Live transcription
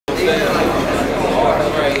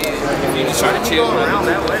You just try to chill around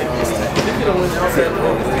that way.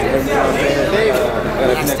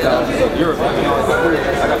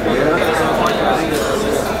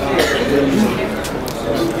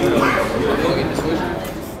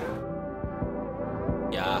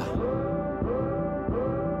 Yeah.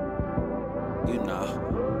 You know.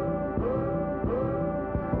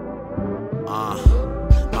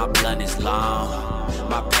 My blunt is long,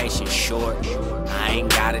 my patience short. I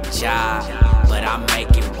ain't got a job, but I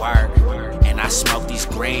make it work. And I smoke these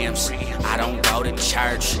grams, I don't go to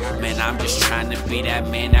church. Man, I'm just trying to be that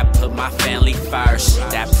man that put my family first.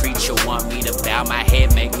 That preacher want me to bow my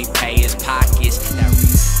head, make me pay his pockets.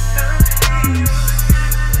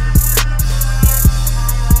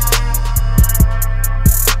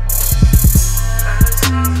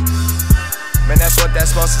 Man, that's what that's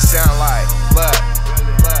supposed to sound like. Look,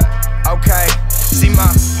 okay. See,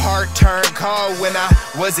 my heart turned cold when I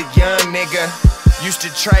was a young nigga. Used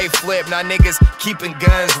to trade flip, now niggas keeping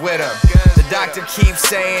guns with them. The doctor keeps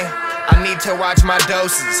saying I need to watch my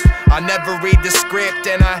doses. I never read the script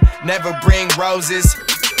and I never bring roses.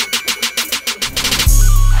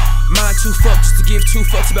 Mind too fucked just to give two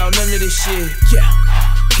fucks about none of this shit. Yeah.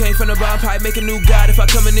 Came from the bomb pipe, make a new god if I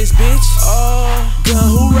come in this bitch. Oh, gun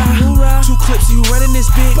hoorah, hoorah. 2 clips, you running this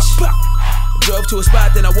bitch. Drove to a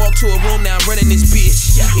spot, then I walked to a room, now I'm running this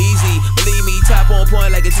bitch. Easy, believe me, top on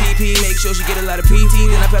point like a TP. Make sure she get a lot of PT,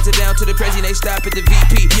 then I pass it down to the prezi, they stop at the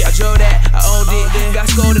VP. I drove that, I owned it, got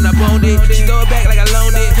scolded and I boned it. She throw it back like I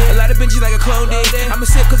loaned it, a lot of bitches like I cloned it. I'ma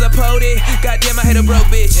sip cause I pulled it, goddamn I hit a broke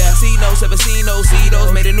bitch. See those, ever seen those, see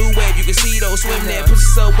those, made a new wave, you can see those. Swim there, pussy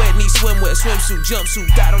so wet, need swimwear, swimsuit,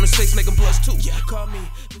 jumpsuit. Got on the six, make them blush too. Call me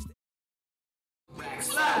I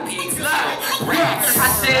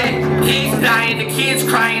said, he's dying, the kids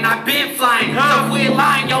crying, I've been flying. So quit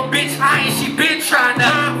lying, yo bitch lying, she been trying to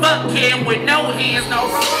fuck him with no hands, no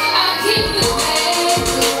rope. I keep the way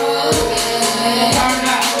turn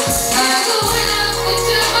up. I'm going out with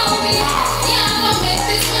your homie. Yeah, I'ma make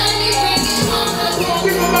this money, bring it home.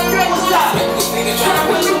 People, my girl, what's up?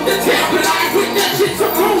 Trying to loop the tap, but I ain't with that shit to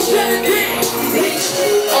motion again.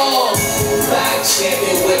 Oh, black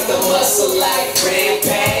champion with the muscle like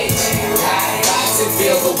Rampage. High box and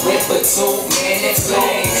feel the whip for 2 minutes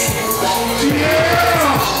late.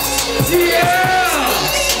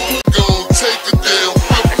 Go take a damn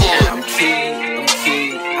whip I'm key,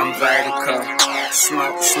 I'm vertical.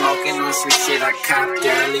 Smoking on some shit I copped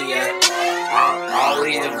earlier. All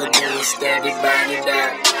we ever do is steady burn it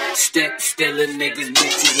up. Stealing niggas,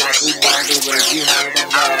 bitches like we burned it up. You heard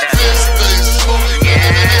about that?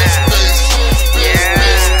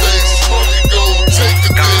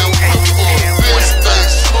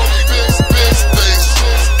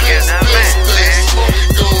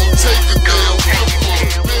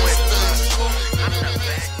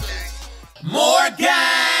 More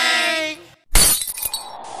guys.